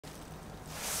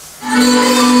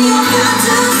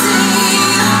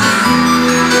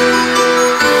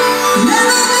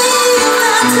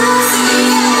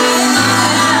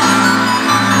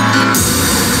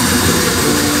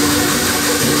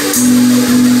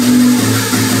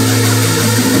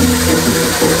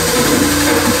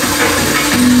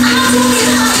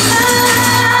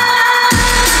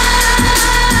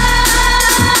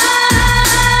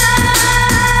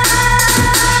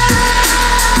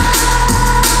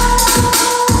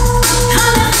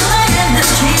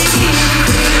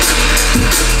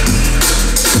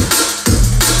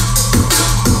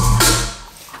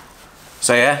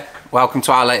So yeah, welcome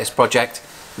to our latest project,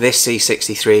 this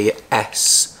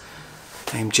C63S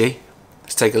AMG.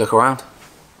 Let's take a look around.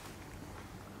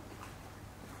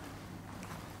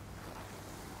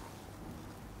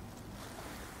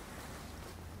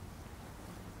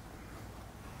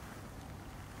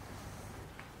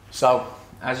 So,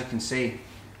 as you can see,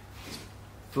 this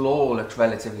floor looks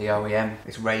relatively OEM.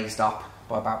 It's raised up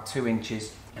by about 2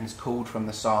 inches and it's cooled from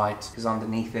the sides because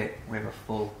underneath it we have a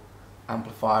full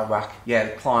amplifier rack. Yeah,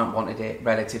 the client wanted it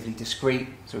relatively discreet,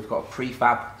 so we've got a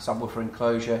prefab subwoofer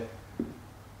enclosure,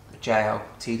 the JL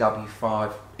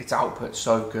TW5. Its output's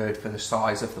so good for the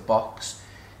size of the box.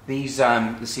 These the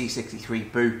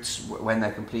C63 boots, when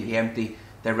they're completely empty,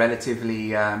 they're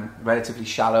relatively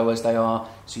shallow as they are,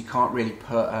 so you can't really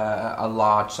put a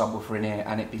large subwoofer in here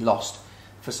and it'd be lost.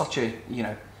 For such a, you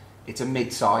know, it's a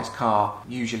mid-sized car.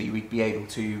 Usually we'd be able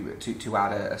to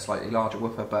add a slightly larger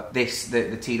woofer, but this, the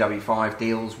TW5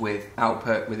 deals with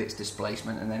output with its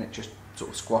displacement, and then it just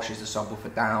sort of squashes the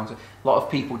subwoofer down. So a lot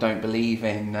of people don't believe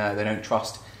in, they don't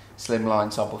trust slimline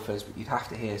subwoofers, but you'd have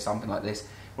to hear something like this.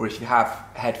 Or if you have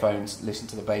headphones, listen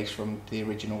to the bass from the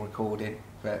original recording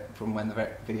from when the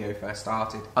video first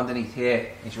started. Underneath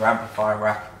here is your amplifier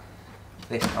rack.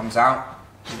 This comes out,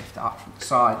 lift it up from the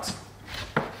sides,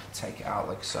 take it out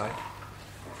like so.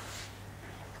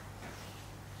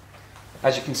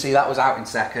 As you can see, that was out in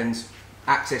seconds.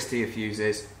 Access to your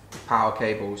fuses, power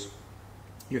cables,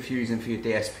 your fusing for your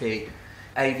DSP,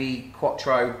 AV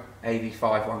Quattro,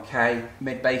 AV51K,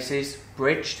 mid basses,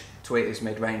 bridged, tweeters,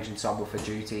 mid-range and subwoofer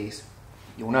duties.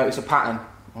 You'll notice a pattern,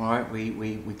 alright?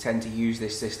 We tend to use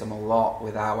this system a lot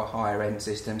with our higher end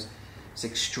systems. It's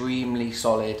extremely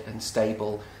solid and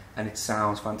stable, and it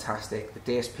sounds fantastic. The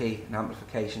DSP and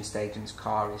amplification stage in this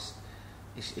car is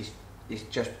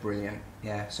just brilliant.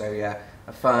 Yeah, so yeah,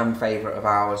 a firm favourite of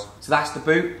ours. So that's the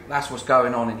boot, that's what's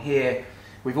going on in here.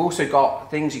 We've also got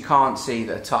things you can't see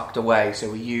that are tucked away, so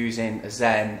we're using a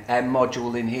Zen M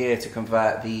module in here to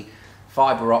convert the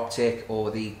fibre optic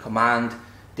or the command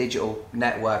digital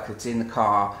network that's in the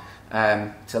car,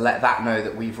 to let that know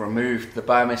that we've removed the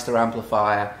Burmester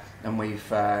amplifier, and we've,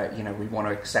 you know, we want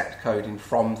to accept coding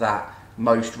from that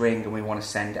most ring, and we want to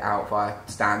send it out via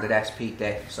standard SP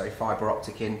diff, so fibre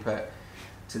optic input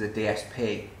to the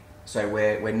DSP. So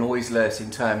we're noiseless in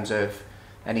terms of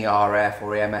any RF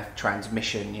or EMF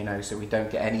transmission, you know, so we don't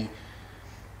get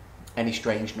any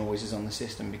strange noises on the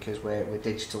system because we're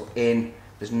digital in.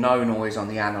 There's no noise on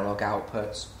the analog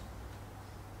outputs.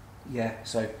 Yeah,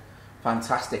 so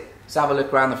fantastic. Let's have a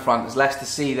look around the front. There's less to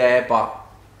see there, but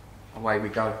away we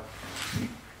go.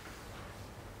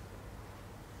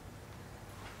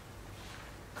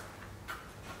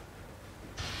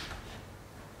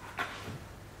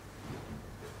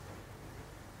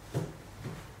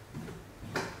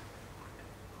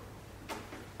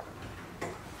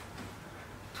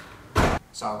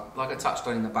 So, like I touched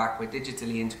on in the back, we're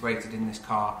digitally integrated in this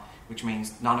car, which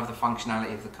means none of the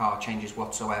functionality of the car changes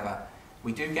whatsoever.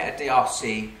 We do get a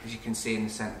DRC, as you can see in the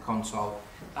center console.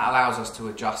 That allows us to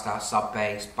adjust our sub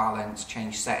bass, balance,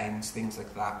 change settings, things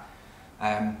like that.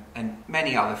 And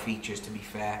many other features, to be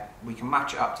fair. We can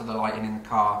match it up to the lighting in the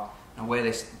car, and where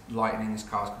this lighting in this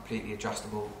car is completely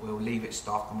adjustable, we'll leave it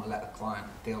stock and we'll let the client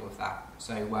deal with that.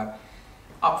 So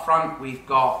up front we've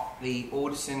got the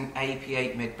Audison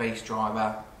AP8 mid-bass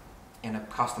driver in a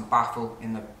custom baffle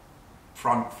in the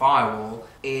front firewall.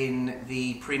 In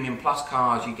the Premium Plus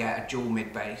cars you get a dual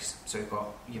mid-bass, so you've got,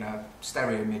 you know,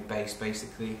 stereo mid-bass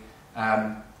basically.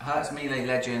 Hertz Melee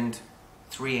Legend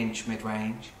 3-inch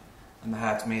mid-range, and the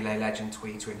Hertz Melee Legend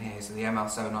tweeter in here, so the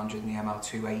ML700 and the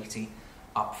ML280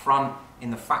 up front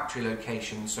in the factory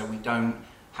location, so we don't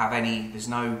have any, there's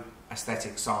no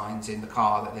aesthetic signs in the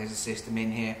car that there's a system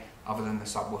in here other than the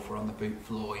subwoofer on the boot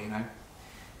floor, you know.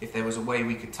 If there was a way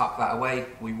we could tuck that away,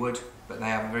 we would, but they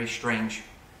have a very strange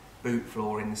boot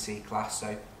floor in the C-Class,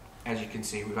 so as you can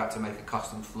see we've had to make a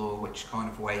custom floor which kind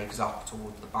of waves up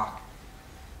towards the back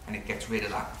and it gets rid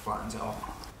of that and flattens it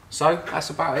off. So that's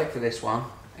about it for this one.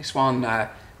 This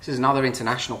is another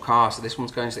international car, so this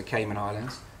one's going to the Cayman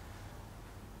Islands.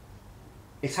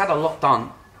 it's had a lot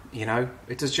done, you know.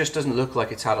 It just doesn't look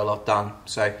like it's had a lot done.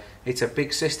 So it's a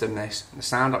big system, this. The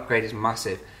sound upgrade is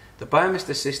massive. The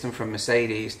Burmester system from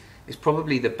Mercedes is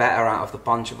probably the better out of the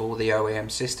bunch of all the OEM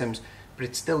systems, but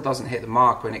it still doesn't hit the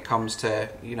mark when it comes to,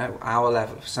 you know, our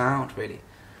level of sound, really.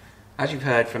 As you've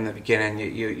heard from the beginning,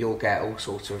 you'll get all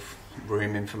sorts of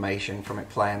room information from it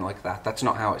playing like that. That's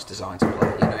not how it's designed to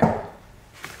play, you know.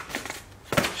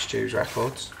 Stu's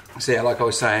records. So yeah, like I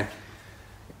was saying,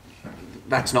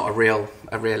 that's not a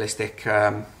realistic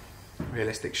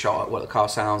shot at what the car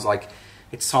sounds like.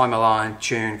 It's time-aligned,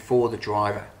 tuned for the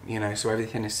driver, you know, so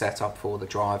everything is set up for the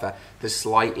driver. There's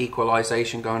slight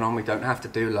equalization going on. We don't have to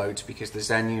do loads because the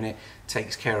Zen unit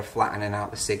takes care of flattening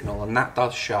out the signal, and that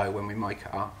does show when we mic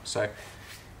it up. So,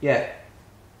 yeah,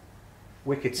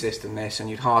 wicked system this, and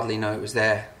you'd hardly know it was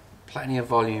there. Plenty of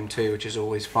volume too, which is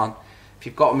always fun. If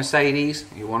you've got a Mercedes,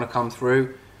 you want to come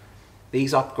through,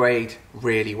 these upgrade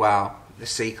really well. The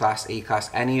C-Class, E-Class,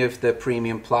 any of the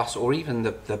Premium Plus, or even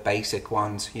the basic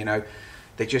ones, you know,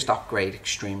 they just upgrade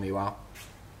extremely well.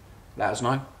 Let us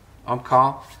know. I'm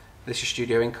Carl. This is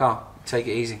Studio Incar. Take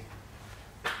it easy.